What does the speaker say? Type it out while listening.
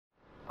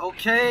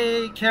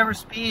Okay, camera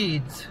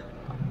speeds.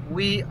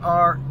 We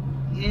are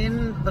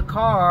in the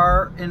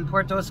car in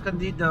Puerto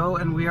Escondido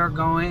and we are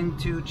going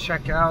to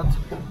check out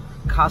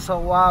Casa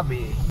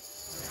Wabi.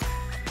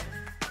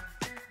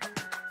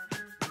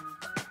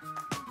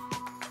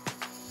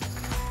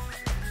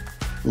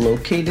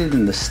 Located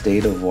in the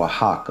state of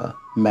Oaxaca,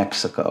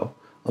 Mexico,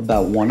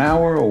 about 1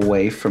 hour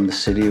away from the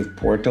city of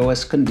Puerto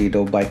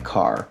Escondido by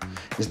car,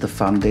 is the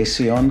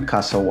Fundación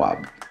Casa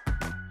Wabi.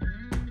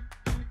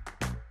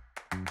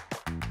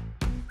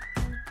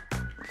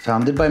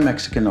 Founded by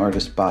Mexican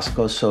artist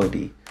Bosco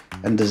Sodi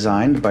and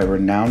designed by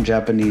renowned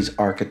Japanese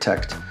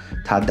architect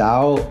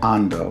Tadao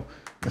Ando,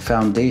 the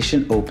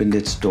foundation opened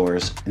its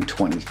doors in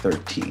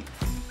 2013.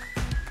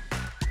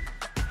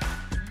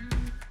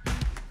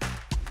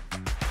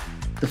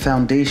 The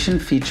foundation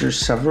features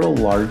several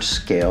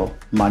large-scale,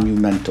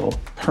 monumental,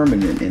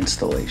 permanent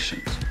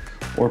installations,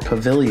 or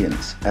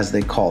pavilions as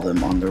they call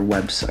them on their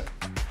website.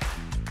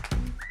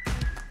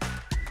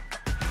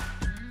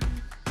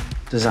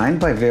 Designed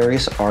by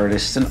various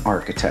artists and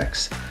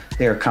architects,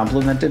 they are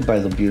complemented by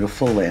the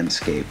beautiful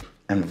landscape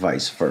and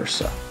vice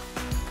versa.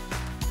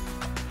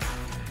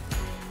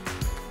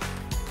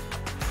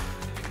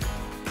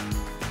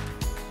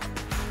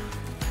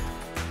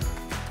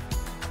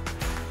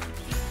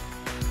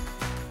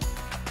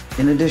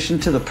 In addition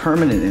to the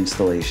permanent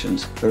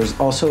installations, there is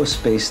also a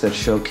space that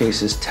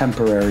showcases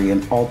temporary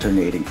and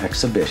alternating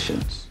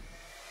exhibitions.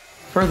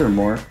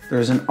 Furthermore, there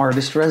is an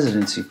artist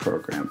residency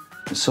program,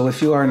 so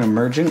if you are an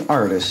emerging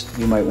artist,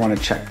 you might want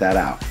to check that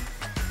out.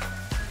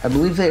 I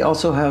believe they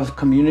also have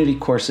community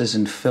courses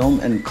in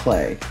film and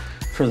clay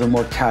for the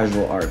more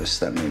casual artists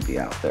that may be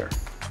out there.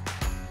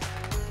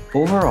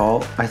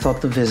 Overall, I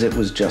thought the visit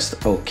was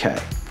just okay.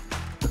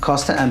 The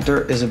cost to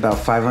enter is about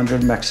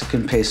 500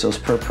 Mexican pesos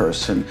per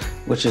person,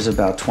 which is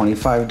about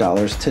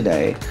 $25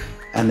 today,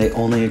 and they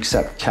only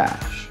accept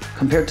cash.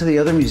 Compared to the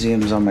other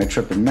museums on my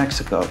trip in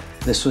Mexico,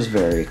 this was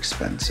very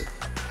expensive.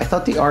 I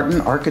thought the art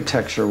and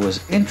architecture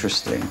was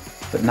interesting,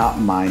 but not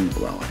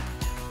mind-blowing.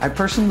 I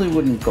personally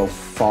wouldn't go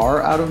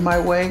far out of my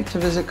way to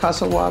visit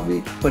Casa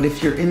Wabi, but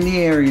if you're in the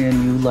area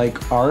and you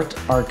like art,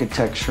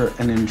 architecture,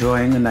 and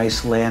enjoying a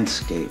nice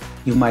landscape,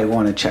 you might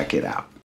want to check it out.